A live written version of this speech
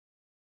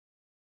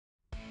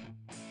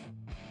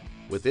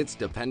With its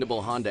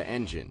dependable Honda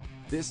engine,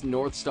 this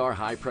North Star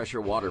high-pressure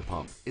water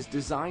pump is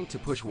designed to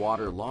push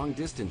water long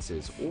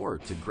distances or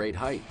to great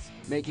heights,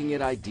 making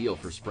it ideal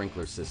for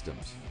sprinkler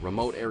systems,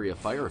 remote area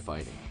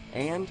firefighting,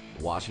 and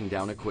washing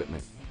down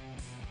equipment.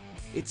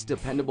 Its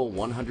dependable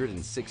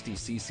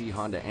 160cc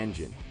Honda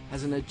engine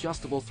has an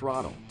adjustable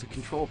throttle to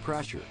control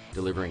pressure,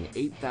 delivering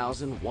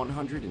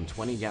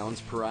 8,120 gallons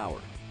per hour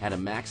at a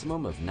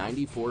maximum of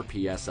 94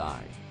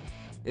 psi.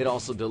 It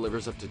also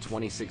delivers up to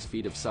 26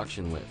 feet of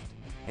suction lift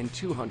and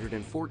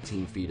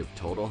 214 feet of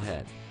total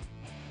head.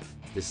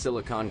 The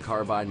silicon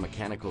carbide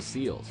mechanical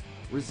seals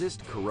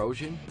resist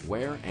corrosion,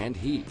 wear, and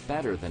heat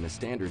better than a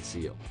standard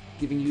seal,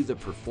 giving you the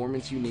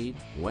performance you need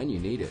when you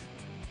need it.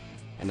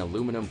 An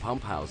aluminum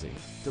pump housing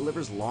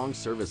delivers long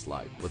service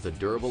life with a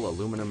durable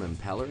aluminum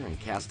impeller and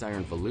cast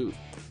iron volute.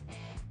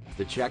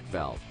 The check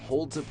valve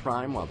holds a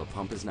prime while the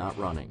pump is not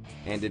running,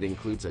 and it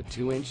includes a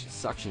 2-inch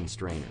suction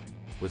strainer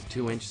with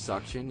 2-inch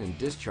suction and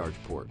discharge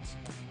ports.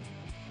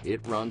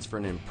 It runs for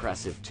an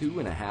impressive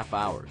 2.5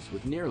 hours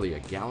with nearly a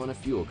gallon of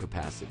fuel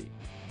capacity.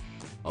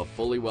 A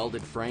fully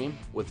welded frame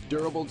with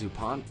durable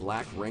DuPont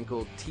black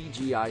wrinkled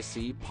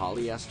TGIC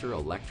polyester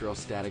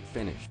electrostatic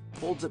finish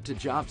holds up to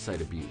job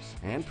site abuse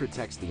and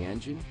protects the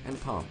engine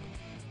and pump.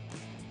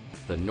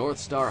 The North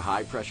Star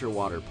high pressure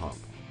water pump,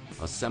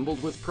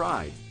 assembled with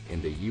pride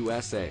in the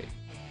USA.